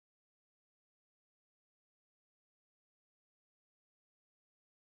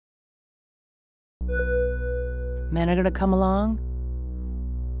Men are gonna come along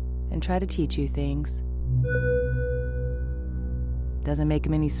and try to teach you things. Doesn't make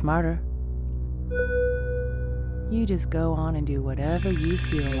them any smarter. You just go on and do whatever you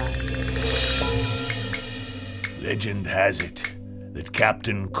feel like. Legend has it that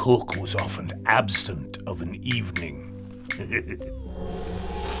Captain Cook was often absent of an evening.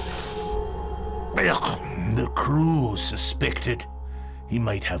 The crew suspected he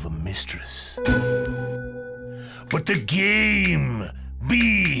might have a mistress. But the game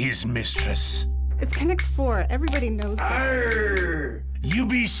be his mistress. It's Connect 4. Everybody knows that. Arr! You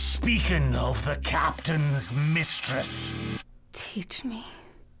be speaking of the captain's mistress. Teach me.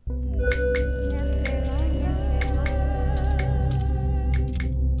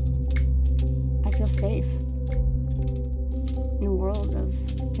 I feel safe in a world of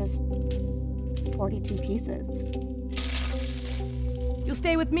just 42 pieces. You'll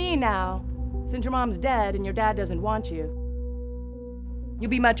stay with me now, since your mom's dead and your dad doesn't want you. You'll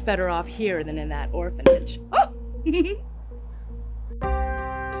be much better off here than in that orphanage. Oh!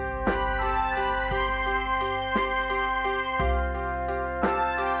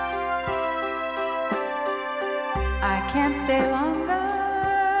 I can't stay longer,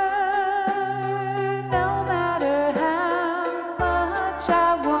 no matter how much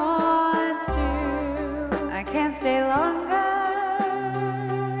I want to. I can't stay longer.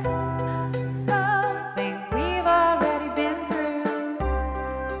 Something we've already been through.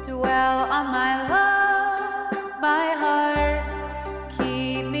 Dwell on my love, my heart.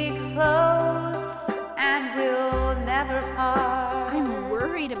 Keep me close, and we'll never part. I'm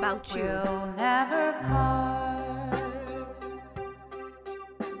worried about you. We'll never part.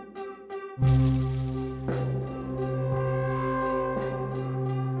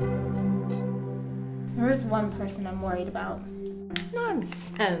 There is one person I'm worried about.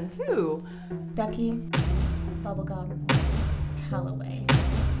 Nonsense. Who? Becky, Bubblegum, Calloway.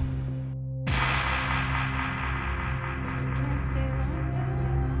 Can't stay longer.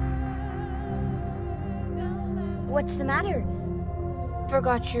 What's the matter?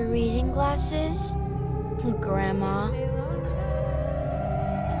 Forgot your reading glasses? Grandma.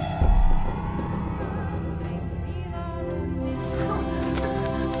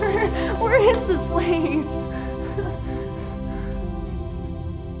 Where is this place?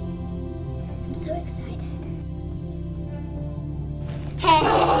 I'm so excited. Hey!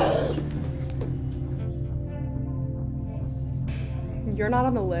 You're not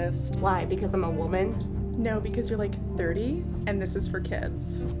on the list. Why? Because I'm a woman? No, because you're like 30, and this is for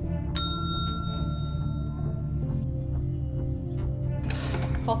kids.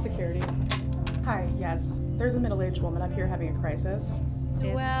 Call security. Hi, yes. There's a middle-aged woman up here having a crisis.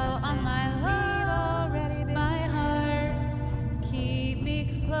 Dwell on my love, my heart. Keep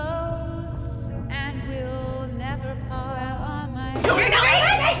me close, and we'll never part. On my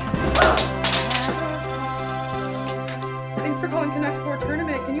Thanks for calling Connect 4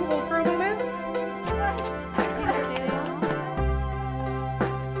 Tournament. Can you hold for a moment?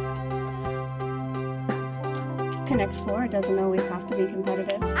 Connect 4 doesn't always have to be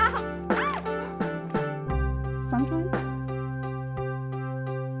competitive. Sometimes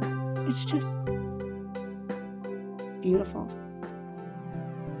it's just beautiful.